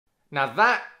Now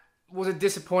that was a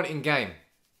disappointing game.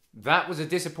 That was a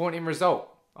disappointing result.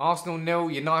 Arsenal 0,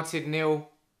 United 0.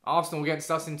 Arsenal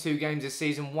against us in 2 games this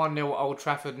season. 1-0 at Old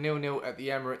Trafford, 0-0 at the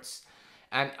Emirates.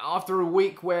 And after a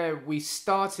week where we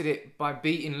started it by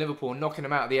beating Liverpool, knocking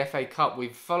them out of the FA Cup,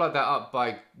 we've followed that up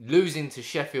by losing to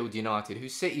Sheffield United, who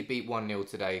City beat 1-0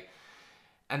 today,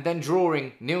 and then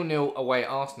drawing 0-0 away at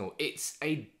Arsenal. It's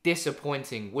a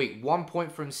disappointing week. 1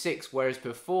 point from 6, whereas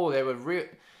before they were real.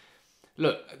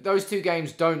 Look, those 2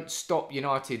 games don't stop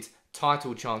United's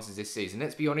title chances this season.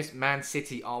 Let's be honest, Man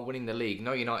City are winning the league.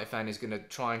 No United fan is going to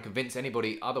try and convince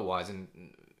anybody otherwise, and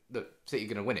look, City are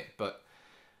going to win it. But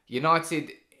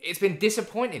United, it's been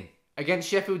disappointing. Against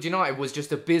Sheffield United was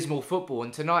just abysmal football,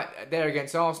 and tonight there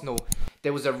against Arsenal,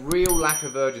 there was a real lack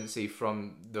of urgency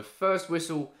from the first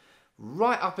whistle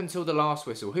right up until the last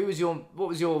whistle. What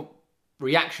was your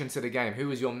reaction to the game? Who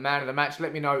was your man of the match?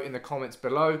 Let me know in the comments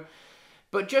below.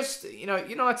 But just,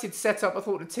 United setup, I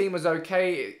thought the team was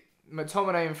okay.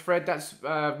 McTominay and Fred, that's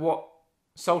what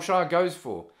Solskjaer goes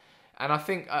for. And I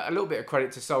think a little bit of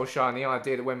credit to Solskjaer and the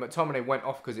idea that when McTominay went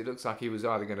off because it looks like he was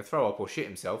either going to throw up or shit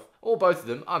himself, or both of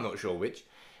them, I'm not sure which,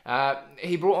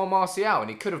 he brought on Martial, and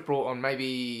he could have brought on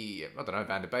maybe, I don't know,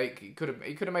 Van der Beek. He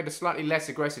could have made a slightly less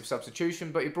aggressive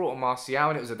substitution, but he brought on Martial,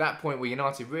 and it was at that point where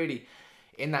United really,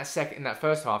 in that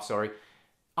first half,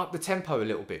 upped the tempo a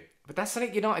little bit. But that's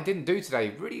something United didn't do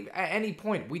today. Really, at any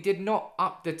point, we did not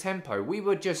up the tempo. We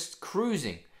were just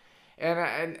cruising.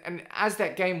 And as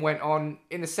that game went on,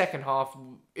 in the second half,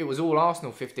 it was all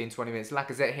Arsenal 15-20 minutes.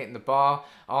 Lacazette hitting the bar.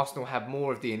 Arsenal had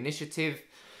more of the initiative.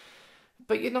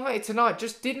 But United tonight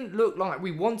just didn't look like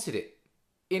we wanted it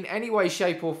in any way,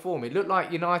 shape or form. It looked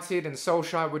like United and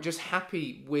Solskjaer were just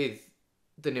happy with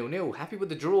the 0-0, happy with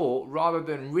the draw, rather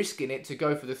than risking it to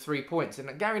go for the 3 points.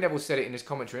 And Gary Neville said it in his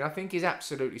commentary, and I think he's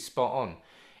absolutely spot on.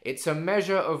 It's a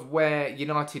measure of where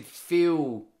United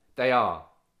feel they are,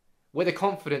 where the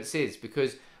confidence is,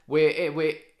 because we're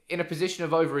in a position of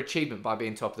overachievement by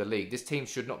being top of the league. This team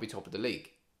should not be top of the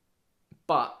league,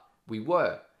 but we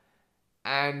were.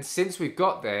 And since we've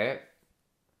got there,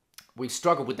 we've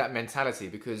struggled with that mentality,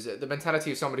 because the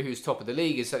mentality of somebody who's top of the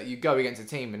league is that you go against a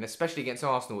team, and especially against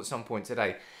Arsenal at some point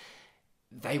today,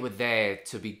 they were there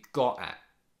to be got at.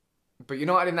 But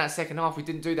United in that second half, we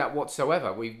didn't do that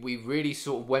whatsoever. We really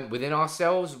sort of went within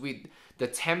ourselves. The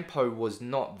tempo was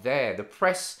not there. The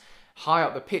press high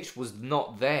up the pitch was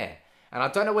not there. And I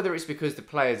don't know whether it's because the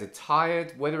players are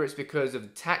tired, whether it's because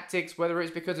of tactics, whether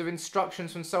it's because of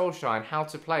instructions from Solskjaer and how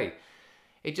to play.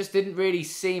 It just didn't really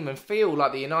seem and feel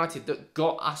like the United that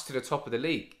got us to the top of the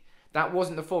league. That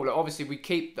wasn't the formula. Obviously, we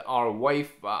keep our away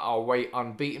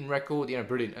unbeaten record.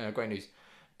 Brilliant, great news.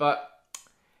 But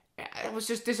it was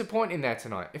just disappointing there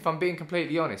tonight, if I'm being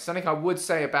completely honest. Something I would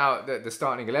say about the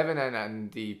starting 11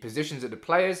 and the positions of the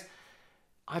players,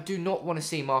 I do not want to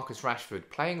see Marcus Rashford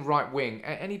playing right wing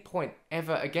at any point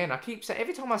ever again. I keep saying,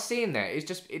 every time I see him there, it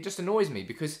just annoys me,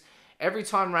 because every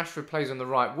time Rashford plays on the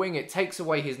right wing, it takes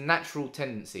away his natural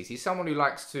tendencies. He's someone who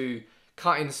likes to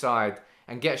cut inside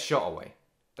and get a shot away.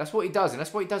 That's what he does, and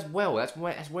that's what he does well. That's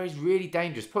where he's really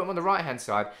dangerous. Put him on the right-hand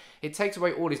side, it takes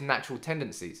away all his natural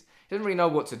tendencies. He doesn't really know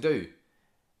what to do.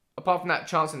 Apart from that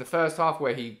chance in the first half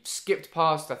where he skipped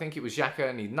past, I think it was Xhaka,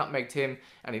 and he nutmegged him,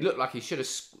 and he looked like he should have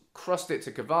crossed it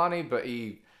to Cavani, but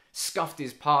he scuffed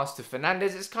his pass to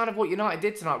Fernandes. It's kind of what United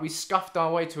did tonight. We scuffed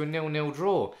our way to a 0-0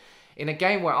 draw in a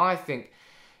game where I think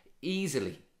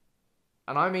easily,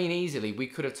 and I mean easily, we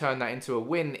could have turned that into a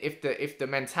win if the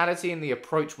mentality and the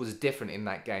approach was different in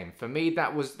that game. For me,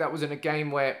 that was in a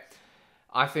game where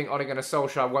I think Ole Gunnar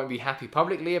Solskjaer won't be happy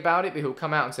publicly about it, but he'll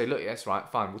come out and say, look, that's right,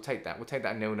 fine, we'll take that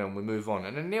 0-0 and we'll move on.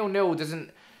 And a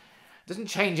 0-0 doesn't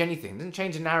change anything, doesn't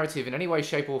change the narrative in any way,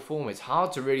 shape or form. It's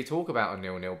hard to really talk about a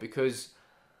 0-0 because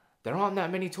there aren't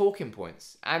that many talking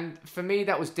points. And for me,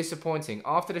 that was disappointing.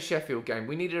 After the Sheffield game,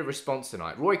 we needed a response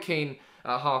tonight. Roy Keane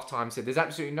at half-time said there's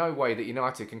absolutely no way that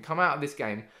United can come out of this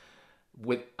game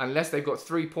unless they've got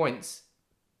 3 points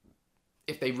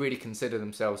if they really consider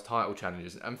themselves title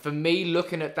challengers. And for me,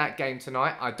 looking at that game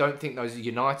tonight, I don't think those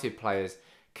United players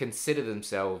consider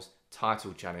themselves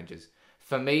title challengers.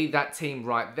 For me, that team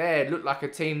right there looked like a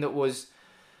team that was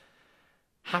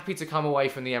happy to come away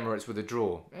from the Emirates with a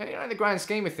draw. In the grand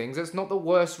scheme of things, that's not the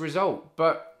worst result.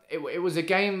 But it was a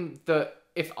game that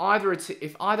if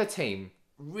either team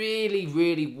really,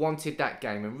 really wanted that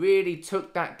game and really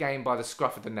took that game by the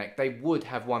scruff of the neck, they would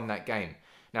have won that game.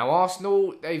 Now,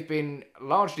 Arsenal, they've been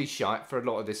largely shite for a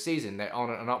lot of this season. They're on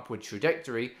an upward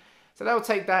trajectory. So they'll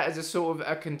take that as a sort of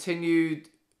a continued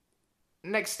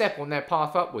next step on their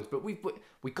path upwards. But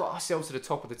we got ourselves to the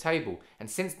top of the table. And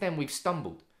since then, we've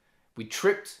stumbled. We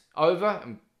tripped over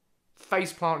and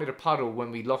face planted a puddle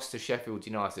when we lost to Sheffield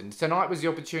United. And tonight was the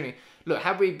opportunity. Look,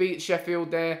 had we beat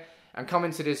Sheffield there and come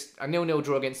into this a 0-0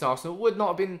 draw against Arsenal, would not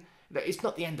have been. It's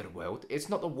not the end of the world. It's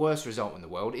not the worst result in the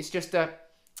world. It's just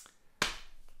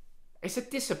it's a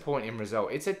disappointing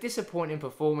result. It's a disappointing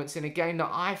performance in a game that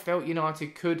I felt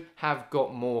United could have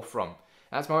got more from.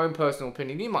 That's my own personal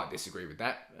opinion. You might disagree with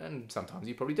that, and sometimes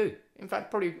you probably do. In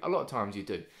fact, probably a lot of times you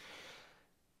do.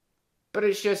 But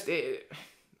it's just,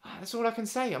 that's all I can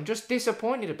say. I'm just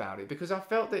disappointed about it because I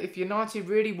felt that if United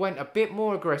really went a bit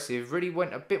more aggressive, really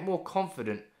went a bit more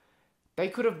confident, they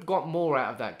could have got more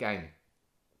out of that game.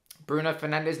 Bruno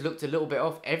Fernandes looked a little bit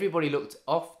off. Everybody looked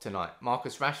off tonight.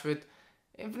 Marcus Rashford.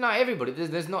 Not everybody.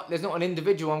 There's not an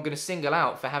individual I'm going to single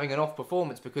out for having an off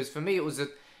performance, because for me it was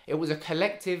a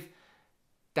collective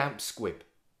damp squib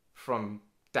from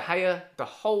De Gea the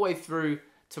whole way through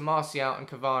to Martial and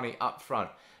Cavani up front.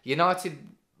 United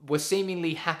were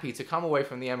seemingly happy to come away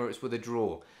from the Emirates with a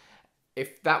draw.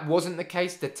 If that wasn't the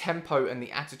case, the tempo and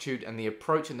the attitude and the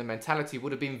approach and the mentality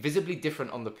would have been visibly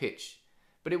different on the pitch.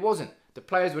 But it wasn't. The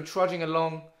players were trudging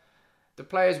along. The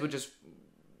players were just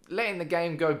letting the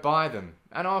game go by them.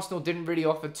 And Arsenal didn't really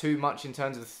offer too much in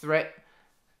terms of threat.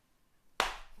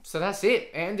 So that's it.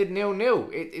 It ended 0-0.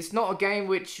 It's not a game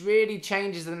which really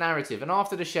changes the narrative. And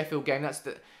after the Sheffield game,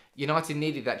 United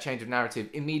needed that change of narrative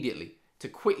immediately to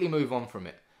quickly move on from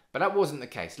it. But that wasn't the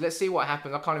case. Let's see what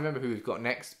happens. I can't remember who we've got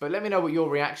next. But let me know what your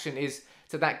reaction is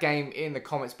to that game in the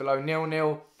comments below.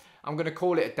 0-0. I'm going to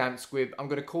call it a damp squib. I'm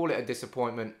going to call it a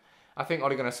disappointment. I think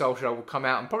Ole Gunnar Solskjaer will come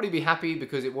out and probably be happy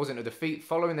because it wasn't a defeat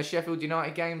following the Sheffield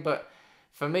United game. But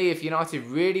for me, if United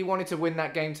really wanted to win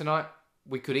that game tonight,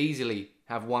 we could easily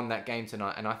have won that game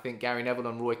tonight. And I think Gary Neville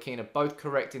and Roy Keane are both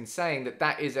correct in saying that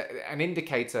that is an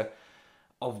indicator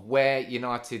of where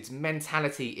United's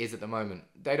mentality is at the moment.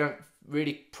 They don't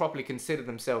really properly consider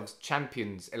themselves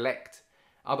champions-elect.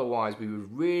 Otherwise, we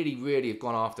would really, really have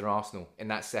gone after Arsenal in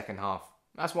that second half.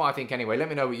 That's what I think anyway. Let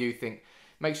me know what you think.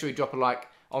 Make sure you drop a like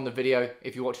on the video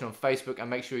if you're watching on Facebook, and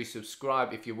make sure you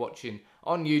subscribe if you're watching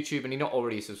on YouTube and you're not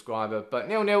already a subscriber. But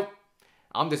 0-0,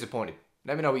 I'm disappointed.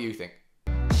 Let me know what you think.